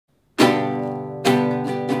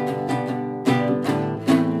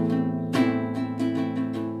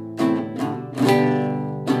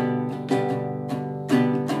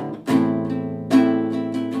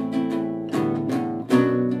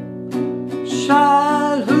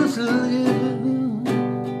child who's living,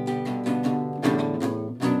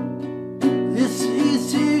 it's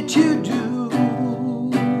easy to do.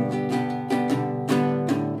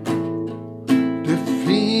 The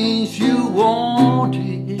things you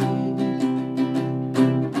wanted,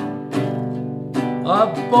 I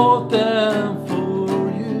bought them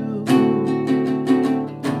for you.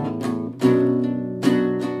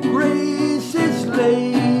 Gracious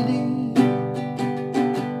lady,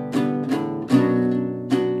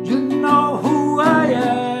 you know who I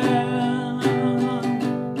am.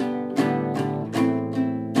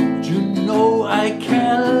 You know I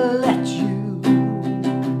can't let you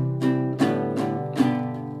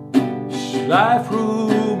slide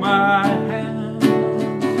through my hands.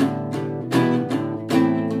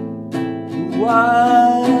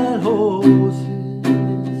 Wild horses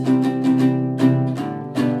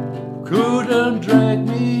couldn't drag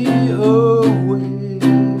me away.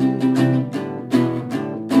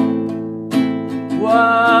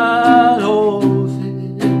 Wild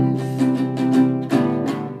horses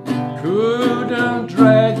couldn't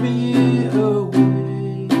drag me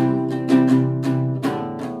away.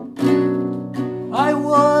 I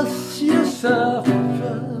was your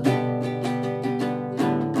sufferer,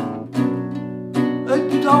 a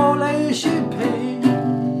donation paid.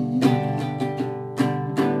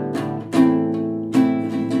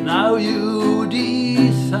 Now you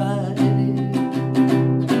decide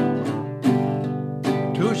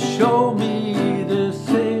to show me the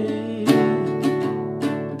same.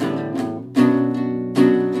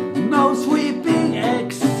 No sweeping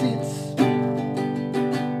exits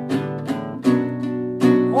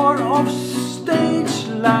or off-stage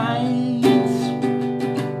lines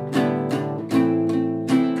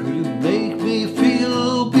could make me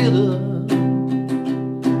feel bitter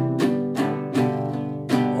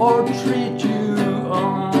or treat you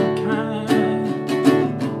unkind.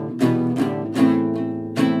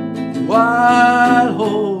 Wild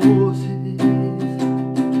horses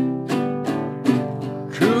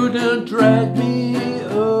couldn't drag me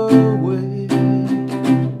away.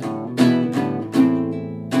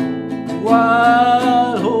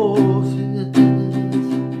 Wild horses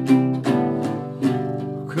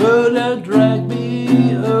couldn't drag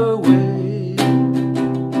me away.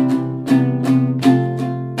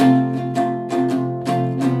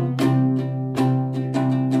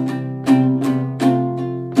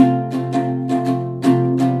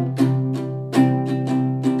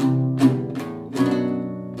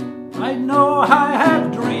 I know I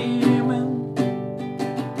have dreaming,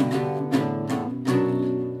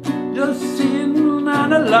 just sitting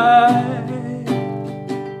and alive.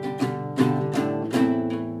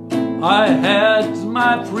 I had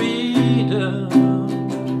my freedom,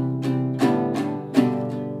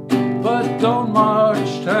 but don't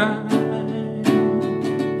much time.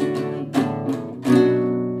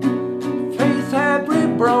 Face had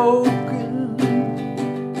been broken,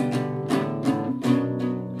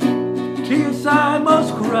 tears I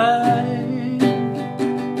must cry.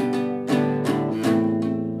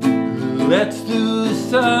 Let's do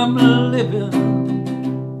some living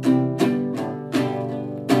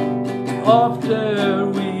after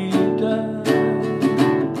we die.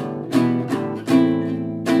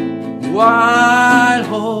 Wild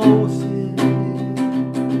horses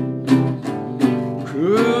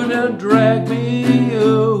couldn't drag me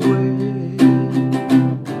away.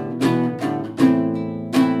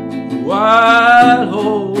 Wild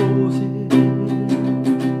horses,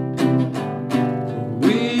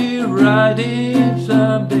 we're riding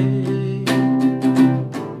someday.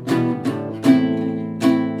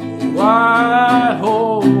 Wild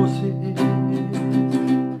horses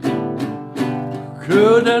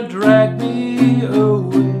couldn't drag me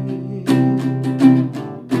away.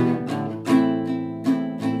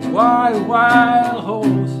 Wild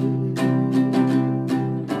horses,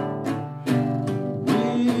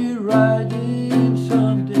 we ride.